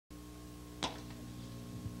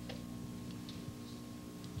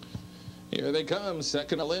Here they come,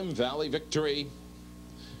 second elim, Valley Victory.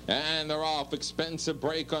 And they're off. Expensive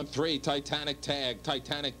break on 3. Titanic Tag.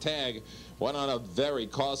 Titanic Tag went on a very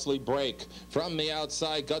costly break. From the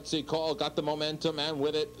outside, Gutsy Call got the momentum and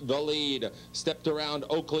with it the lead. Stepped around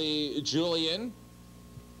Oakley Julian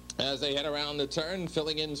as they head around the turn.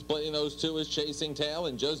 Filling in, splitting those two is Chasing Tail,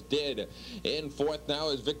 and just did. In fourth now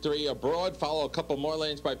is Victory Abroad. Follow a couple more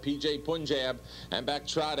lanes by PJ Punjab, and back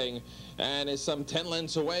trotting and is some 10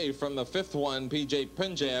 lengths away from the fifth one, PJ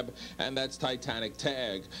Punjab, and that's Titanic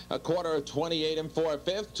Tag. A quarter of 28 and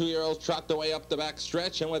 4/5. 2-year-olds trot the way up the back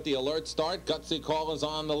stretch, and with the alert start, Gutsy Call is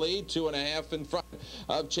on the lead, 2.5 in front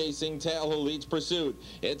of Chasing Tail, who leads pursuit.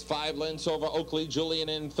 It's 5 lengths over Oakley Julian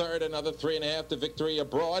in third, another 3.5 to Victory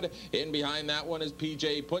Abroad. In behind that one is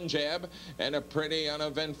PJ Punjab, and a pretty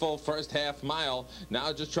uneventful first half mile.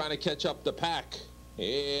 Now just trying to catch up the pack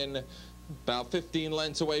in about 15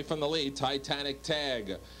 lengths away from the lead, Titanic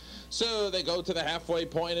Tag. So they go to the halfway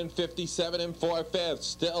point in 57 and 4/5.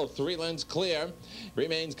 Still 3 lengths clear.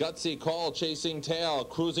 Remains Gutsy Call, Chasing Tail,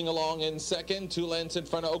 cruising along in second. 2 lengths in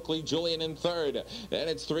front of Oakley Julian in third. Then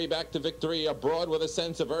it's 3 back to Victory Abroad with a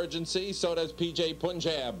sense of urgency. So does PJ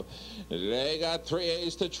Punjab. They got 3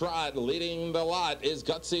 A's to trot. Leading the lot is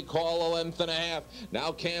Gutsy Call, 1.5 lengths.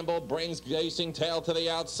 Now Campbell brings Chasing Tail to the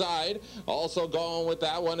outside. Also going with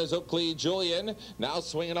that one is Oakley Julian. Now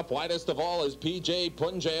swinging up widest of all is PJ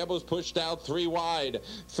Punjab, who's pushed out 3 wide.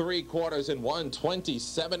 3/4 in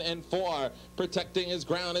 1:27 and 4. Protecting his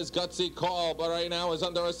ground is Gutsy Call, but right now is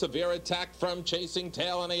under a severe attack from Chasing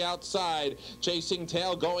Tail on the outside. Chasing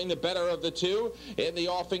Tail going the better of the two. In the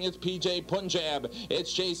offing is PJ Punjab.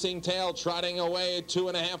 It's Chasing Tail trotting away at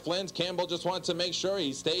 2.5 lengths. Campbell just wants to make sure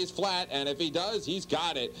he stays flat, and if he does, he's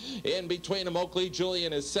got it. In between them, Oakley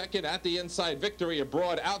Julian is second. At the inside, Victory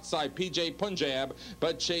Abroad outside PJ Punjab,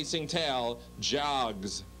 but Chasing Tail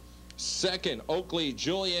jogs. Second, Oakley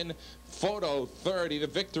Julian. Photo 30 to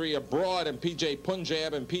Victory Abroad and PJ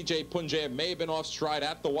Punjab may have been off stride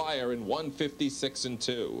at the wire in 1:56 and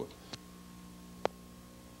 2.